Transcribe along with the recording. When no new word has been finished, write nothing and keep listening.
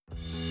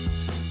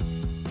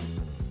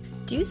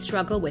Do you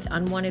struggle with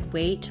unwanted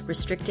weight,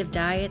 restrictive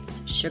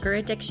diets, sugar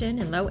addiction,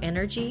 and low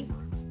energy?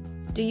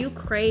 Do you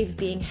crave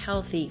being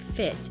healthy,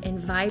 fit, and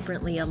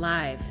vibrantly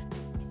alive?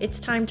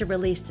 It's time to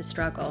release the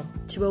struggle,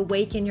 to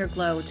awaken your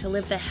glow, to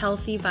live the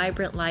healthy,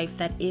 vibrant life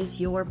that is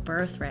your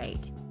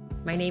birthright.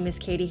 My name is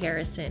Katie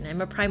Harrison.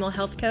 I'm a primal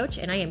health coach,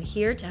 and I am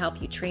here to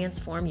help you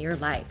transform your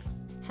life.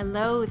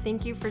 Hello,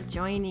 thank you for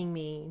joining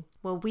me.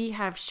 Well, we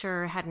have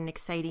sure had an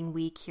exciting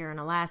week here in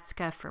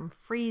Alaska, from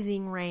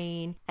freezing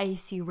rain,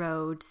 icy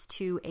roads,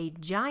 to a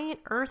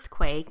giant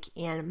earthquake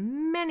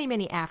and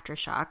many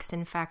aftershocks.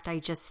 In fact, I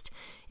just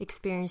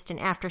experienced an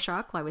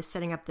aftershock while I was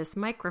setting up this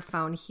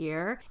microphone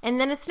here, and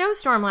then a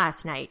snowstorm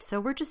last night. So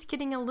we're just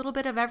getting a little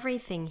bit of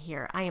everything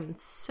here. I am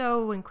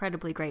so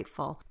incredibly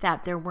grateful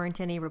that there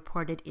weren't any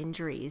reported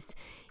injuries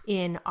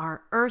in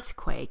our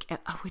earthquake,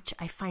 which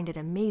I find it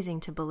amazing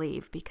to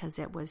believe because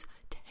it was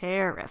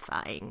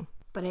terrifying.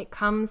 But it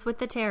comes with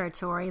the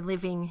territory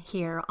living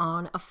here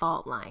on a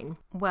fault line.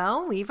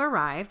 Well, we've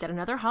arrived at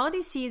another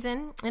holiday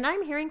season, and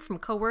I'm hearing from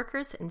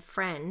coworkers and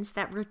friends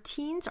that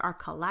routines are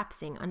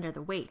collapsing under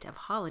the weight of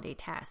holiday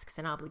tasks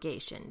and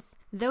obligations.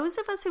 Those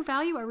of us who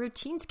value our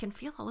routines can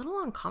feel a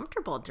little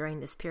uncomfortable during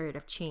this period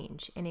of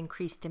change and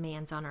increased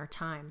demands on our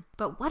time.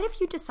 But what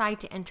if you decide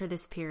to enter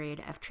this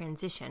period of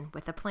transition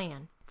with a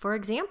plan? For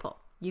example,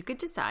 you could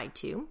decide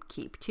to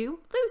keep to,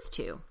 lose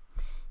to.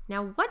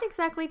 Now, what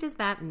exactly does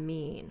that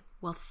mean?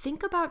 Well,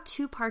 think about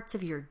two parts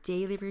of your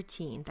daily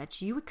routine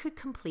that you could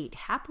complete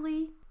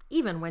happily,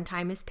 even when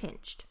time is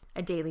pinched.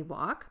 A daily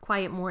walk,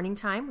 quiet morning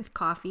time with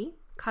coffee,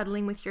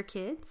 cuddling with your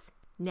kids.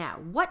 Now,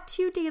 what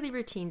two daily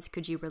routines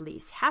could you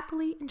release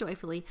happily and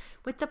joyfully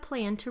with the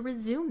plan to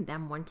resume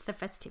them once the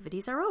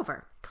festivities are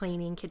over?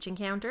 Cleaning kitchen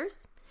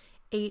counters,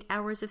 8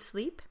 hours of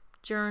sleep,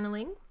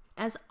 journaling.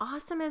 As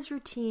awesome as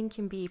routine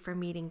can be for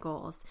meeting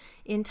goals,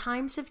 in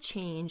times of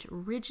change,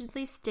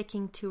 rigidly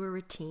sticking to a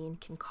routine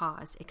can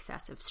cause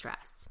excessive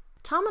stress.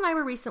 Tom and I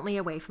were recently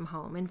away from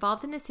home,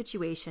 involved in a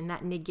situation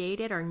that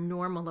negated our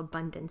normal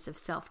abundance of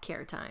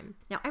self-care time.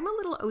 Now, I'm a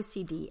little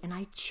OCD and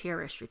I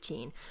cherish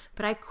routine,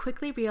 but I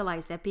quickly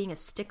realized that being a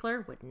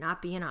stickler would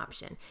not be an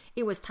option.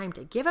 It was time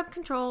to give up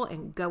control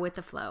and go with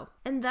the flow.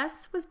 And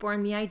thus was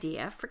born the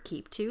idea for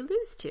Keep To,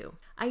 Lose To.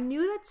 I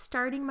knew that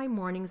starting my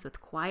mornings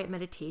with quiet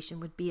meditation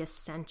would be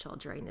essential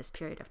during this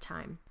period of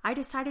time. I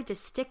decided to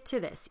stick to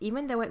this,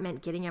 even though it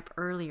meant getting up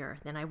earlier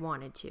than I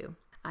wanted to.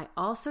 I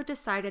also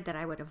decided that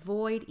I would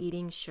avoid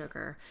eating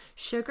sugar.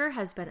 Sugar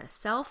has been a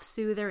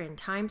self-soother in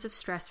times of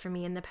stress for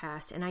me in the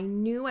past, and I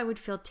knew I would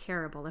feel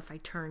terrible if I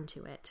turned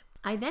to it.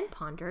 I then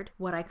pondered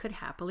what I could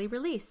happily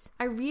release.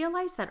 I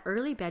realized that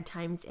early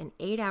bedtimes and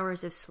 8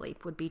 hours of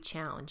sleep would be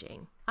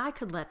challenging. I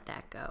could let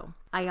that go.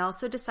 I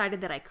also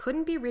decided that I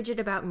couldn't be rigid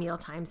about meal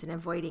times and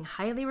avoiding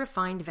highly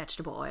refined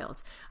vegetable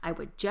oils. I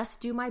would just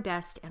do my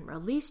best and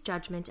release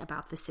judgment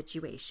about the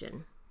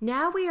situation.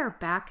 Now we are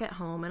back at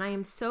home, and I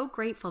am so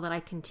grateful that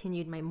I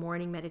continued my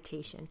morning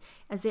meditation,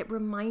 as it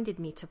reminded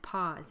me to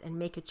pause and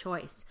make a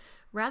choice,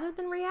 rather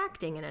than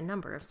reacting in a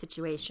number of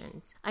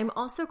situations. I'm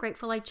also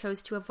grateful I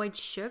chose to avoid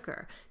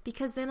sugar,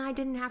 because then I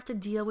didn't have to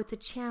deal with the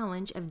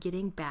challenge of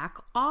getting back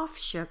off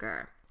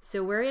sugar.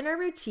 So we're in our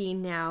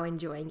routine now,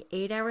 enjoying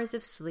 8 hours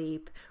of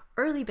sleep,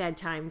 early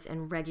bedtimes,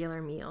 and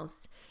regular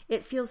meals.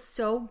 It feels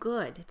so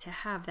good to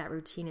have that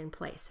routine in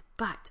place,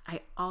 but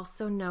I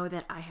also know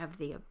that I have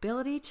the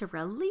ability to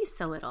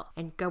release a little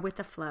and go with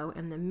the flow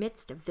in the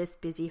midst of this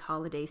busy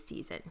holiday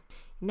season.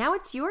 Now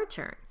it's your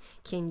turn.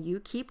 Can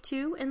you keep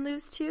to and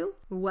lose to?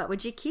 What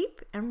would you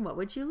keep and what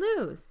would you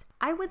lose?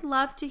 I would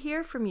love to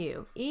hear from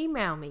you.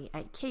 Email me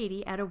at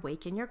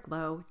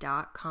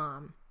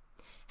katie@awakenyourglow.com.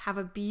 Have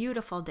a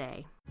beautiful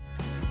day.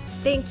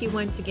 Thank you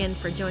once again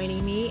for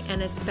joining me,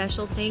 and a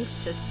special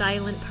thanks to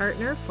Silent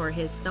Partner for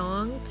his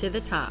song, To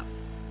the Top.